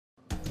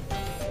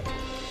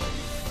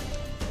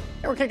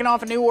We're kicking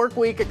off a new work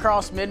week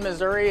across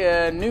mid-Missouri,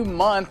 a new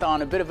month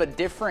on a bit of a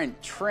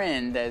different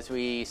trend as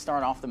we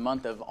start off the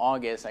month of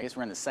August. I guess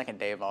we're in the second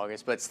day of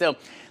August, but still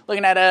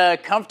looking at a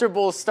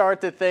comfortable start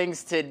to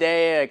things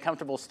today, a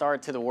comfortable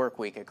start to the work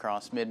week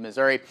across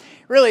mid-Missouri.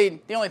 Really,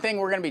 the only thing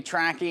we're going to be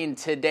tracking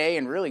today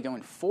and really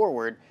going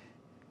forward,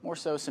 more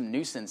so some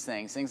nuisance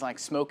things like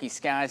smoky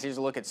skies. Here's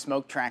a look at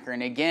Smoke Tracker,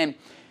 and again,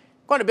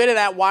 quite a bit of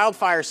that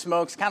wildfire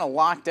smoke's kind of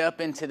locked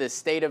up into the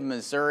state of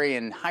Missouri,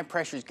 and high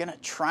pressure is going to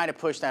try to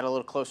push that a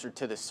little closer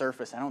to the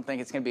surface. I don't think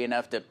it's going to be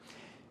enough to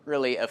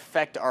really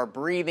affect our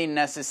breathing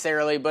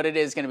necessarily, but it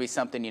is going to be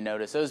something you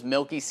notice. Those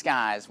milky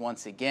skies,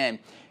 once again.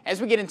 As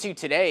we get into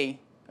today,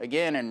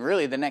 again, and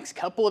really the next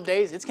couple of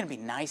days, it's going to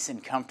be nice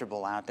and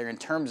comfortable out there in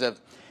terms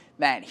of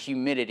that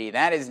humidity.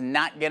 That is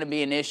not going to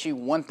be an issue.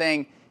 One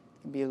thing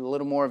be a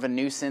little more of a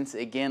nuisance.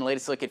 Again,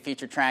 latest look at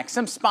Feature Track.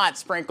 Some spot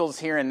sprinkles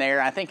here and there.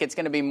 I think it's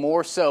going to be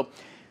more so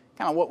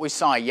kind of what we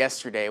saw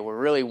yesterday, where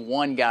really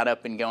one got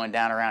up and going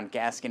down around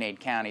Gasconade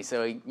County.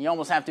 So you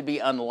almost have to be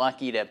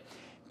unlucky to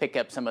pick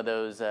up some of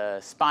those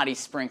spotty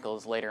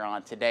sprinkles later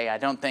on today. I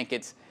don't think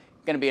it's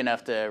going to be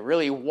enough to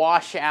really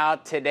wash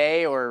out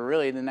today or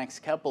really the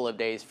next couple of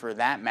days for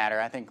that matter.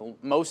 I think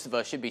most of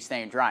us should be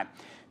staying dry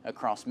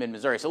across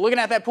mid-Missouri. So looking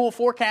at that pool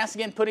forecast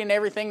again, putting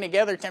everything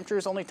together,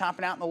 temperatures only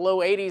topping out in the low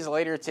 80s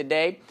later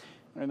today.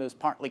 One of those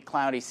partly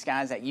cloudy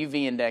skies, that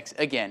UV index,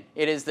 again,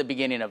 it is the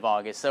beginning of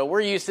August. So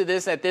we're used to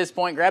this at this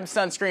point. Grab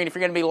sunscreen if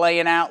you're going to be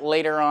laying out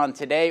later on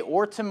today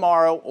or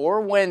tomorrow or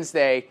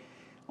Wednesday.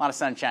 A lot of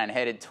sunshine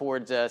headed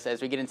towards us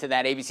as we get into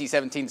that ABC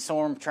 17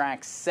 Storm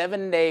Track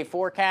 7-day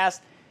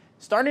forecast.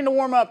 Starting to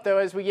warm up, though,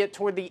 as we get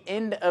toward the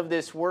end of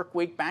this work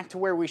week, back to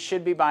where we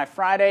should be by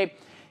Friday.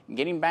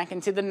 Getting back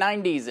into the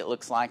 90s, it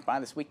looks like, by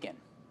this weekend.